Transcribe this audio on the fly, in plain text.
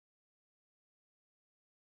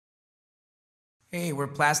Hey, we're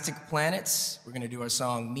Plastic Planets. We're gonna do our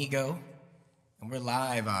song Migo, and we're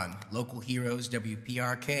live on Local Heroes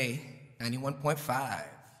WPRK 91.5.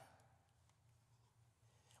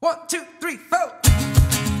 1, 2, 3, 4.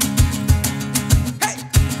 Hey!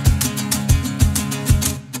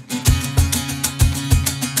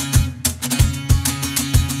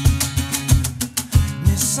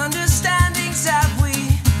 Misunderstandings have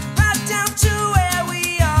we right down to where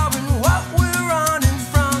we are and what we're running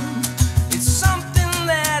from. It's something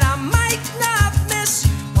that I might not miss.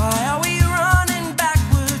 Why are we running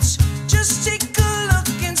backwards? Just take a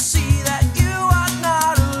look and see that you are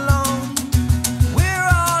not alone. We're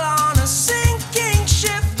all on a sinking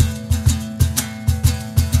ship.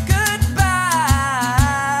 Goodbye,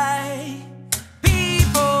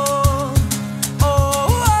 people. Oh,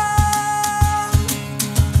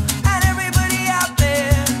 and everybody out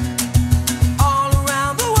there, all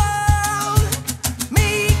around the world.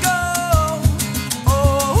 Migo.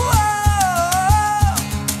 Oh,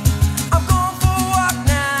 I'm going for a walk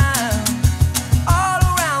now, all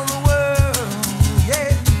around the world.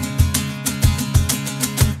 Yeah.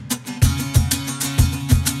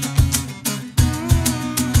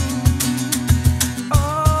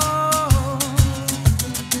 Oh,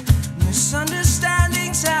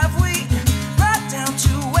 misunderstandings have we right down to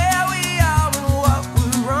where we are and what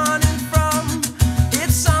we're running from.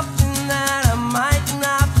 It's something that I might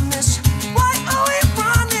not miss. Why are we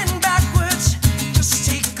running backwards? Just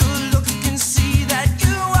take a look and see that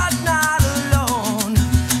you are not alone.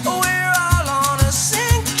 We're all on a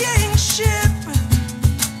sinking ship.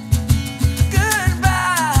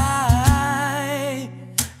 Goodbye,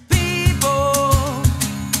 people.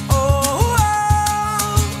 Oh,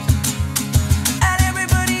 and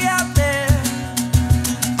everybody out there,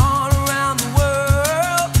 all around the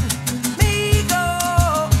world. Migo.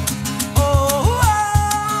 Oh,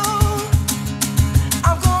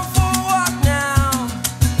 I'm going for a walk now,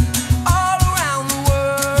 all around the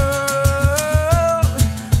world.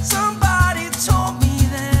 Somebody told me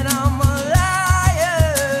that I'm a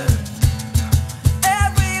liar.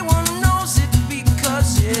 Everyone knows it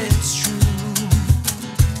because it's true.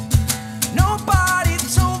 Nobody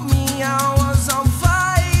told me I was on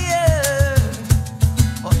fire.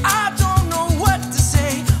 Well, I don't know what to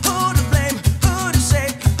say, who to blame, who to say,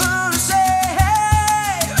 who to say.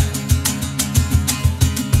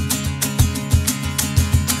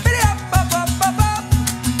 Biddy-up-up-up-up-up.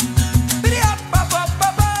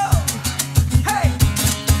 Biddy-up-up-up-up-up. Hey!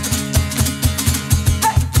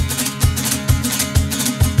 Hey!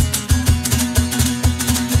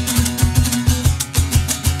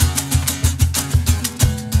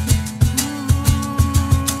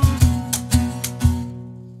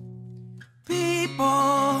 People,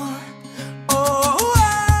 oh,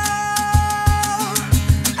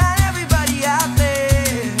 and everybody out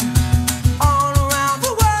there, all around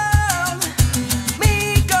the world.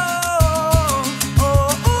 Migo,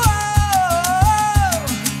 oh,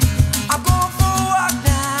 I'm going for a walk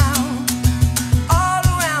now, all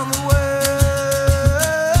around the world.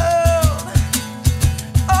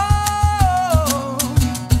 Oh,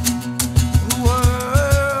 the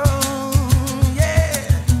world, yeah.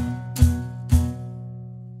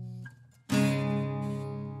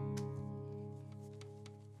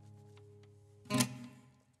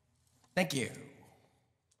 Thank you.